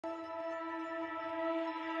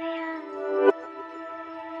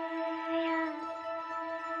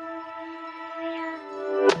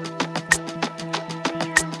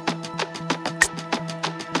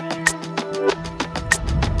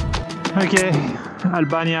Okay,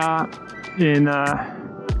 Albania in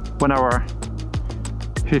 1 hour,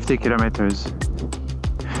 50 kilometers.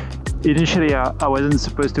 Initially I wasn't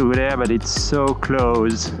supposed to go there, but it's so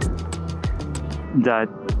close that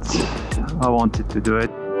I wanted to do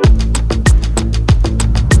it.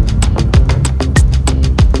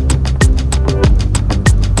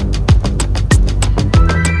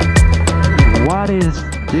 What is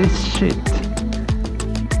this shit?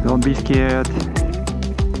 Don't be scared.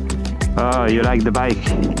 Oh, you like the bike?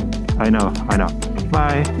 I know.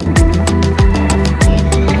 Bye.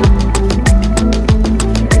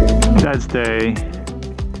 That's the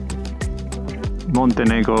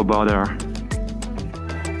Montenegro border.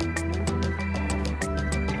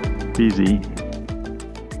 Easy.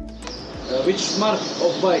 Which mark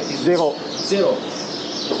of bike is Zero. Zero.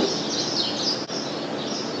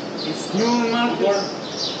 It's new market.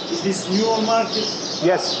 Is this new market?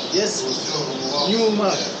 Yes. Yes. New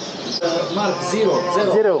mark. Mark zero.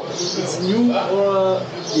 Zero. It's new or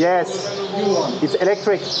Yes. new one? It's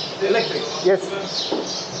electric. Electric. Yes.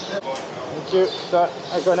 Thank you. So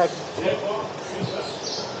I go next.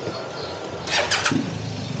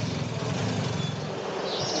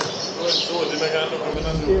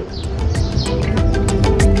 Thank you.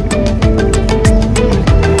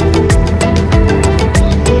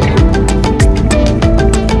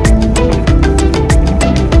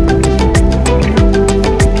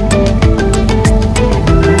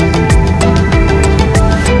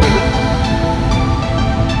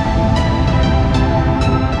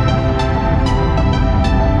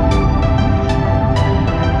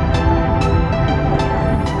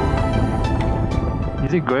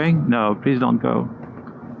 Is it going? No, please don't go.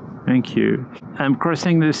 Thank you. I'm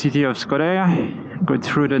crossing the city of Shkodër, go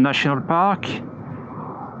through the national park,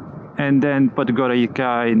 and then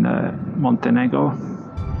Podgorica in Montenegro.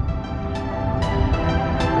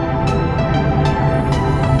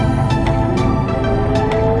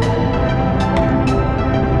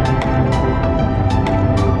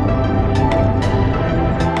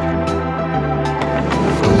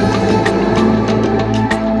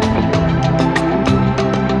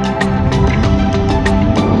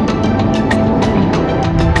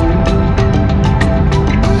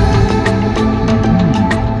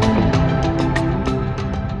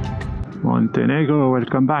 Montenegro,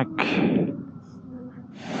 welcome back.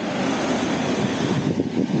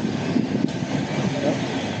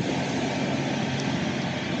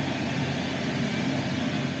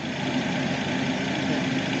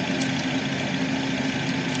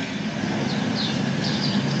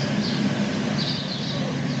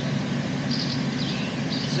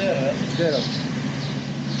 Zero.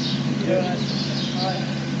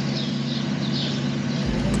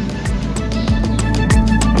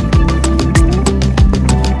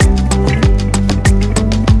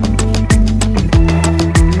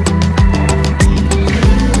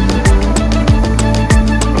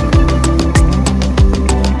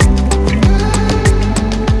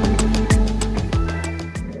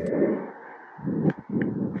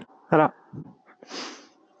 Voilà.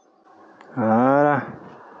 Voilà.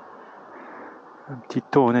 Un petit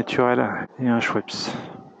tour naturel et un Schweppes.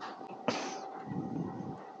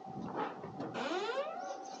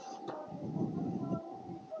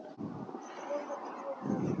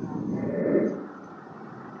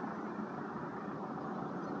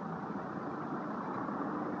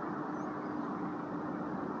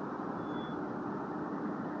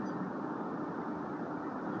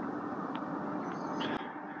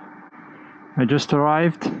 I just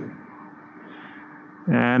arrived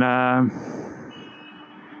and I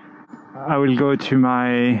will go to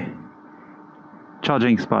my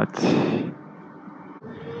charging spot.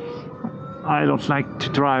 I don't like to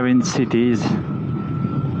drive in cities.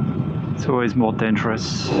 It's always more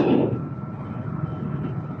dangerous.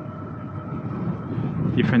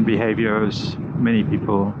 Different behaviors, many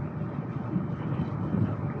people.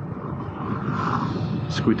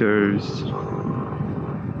 Scooters.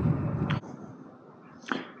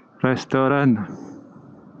 Restaurant.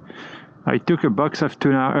 I took a box of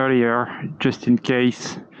tuna earlier just in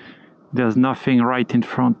case there's nothing right in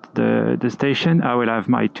front of the station. I will have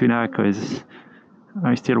my tuna because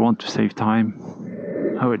I still want to save time.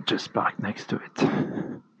 I will just park next to it.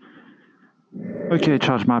 Okay,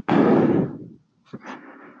 charge map.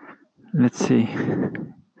 Let's see.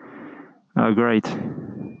 Oh, great.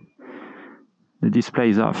 The display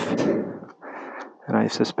is off. And I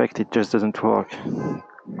suspect it just doesn't work.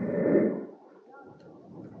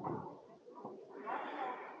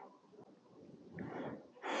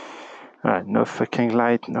 Alright, no fucking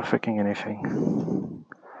light, no fucking anything.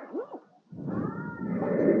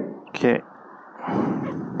 Okay.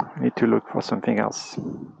 I need to look for something else.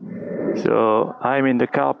 So I'm in the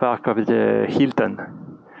car park of the Hilton,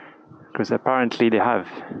 because apparently they have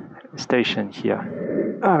a station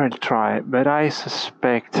here. I will try, but I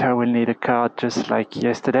suspect I will need a card just like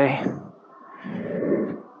yesterday.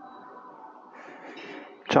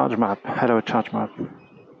 Charge map. Hello, charge map.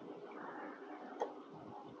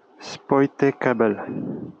 Spojte kabel.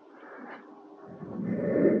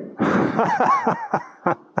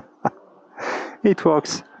 It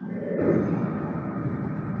works.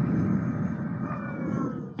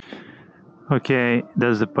 Okay,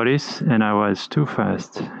 there's the police, and I was too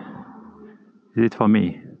fast. Is it for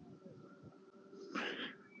me?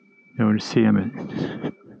 You will see a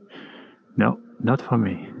minute. No, not for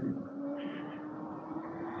me.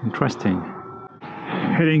 Interesting.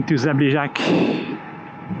 Heading to Zabljak,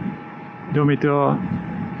 Durmitor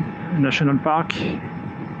National Park.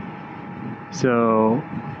 So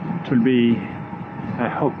it will be, I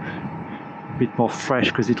hope, a bit more fresh,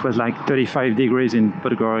 because it was like 35 degrees in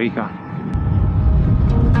Podgorica.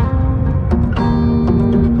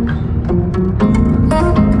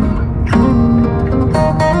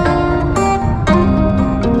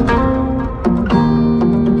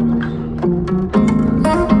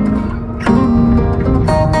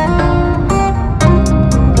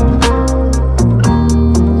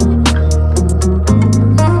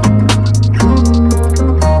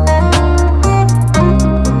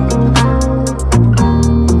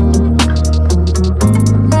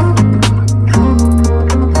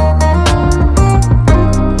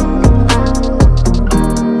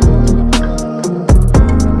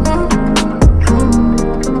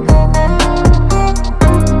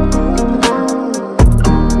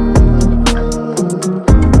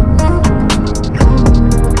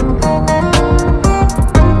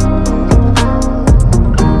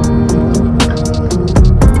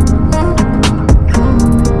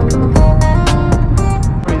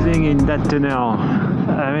 Tunnel.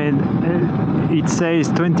 I mean, it says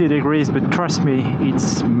 20 degrees, but trust me,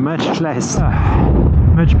 it's much less.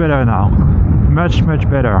 Much better now. Much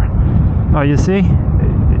better. Oh, you see?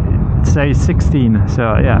 It says 16,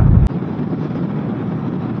 so yeah.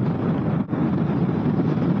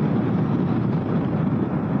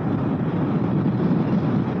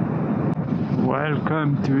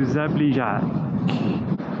 Welcome to Zabljak.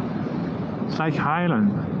 It's like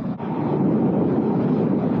Highland.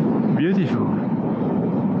 Beautiful.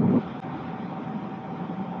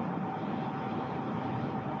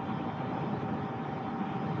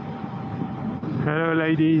 Hello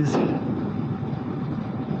ladies.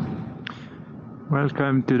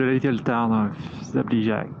 Welcome to the little town of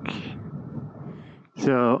Zabljak.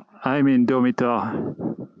 So I'm in Durmitor,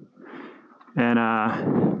 and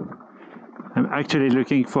I'm actually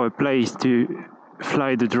looking for a place to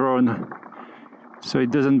fly the drone so it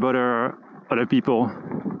doesn't bother other people.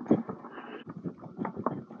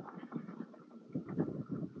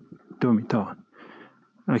 Durmitor.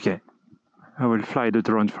 Okay, I will fly the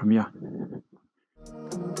drone from here.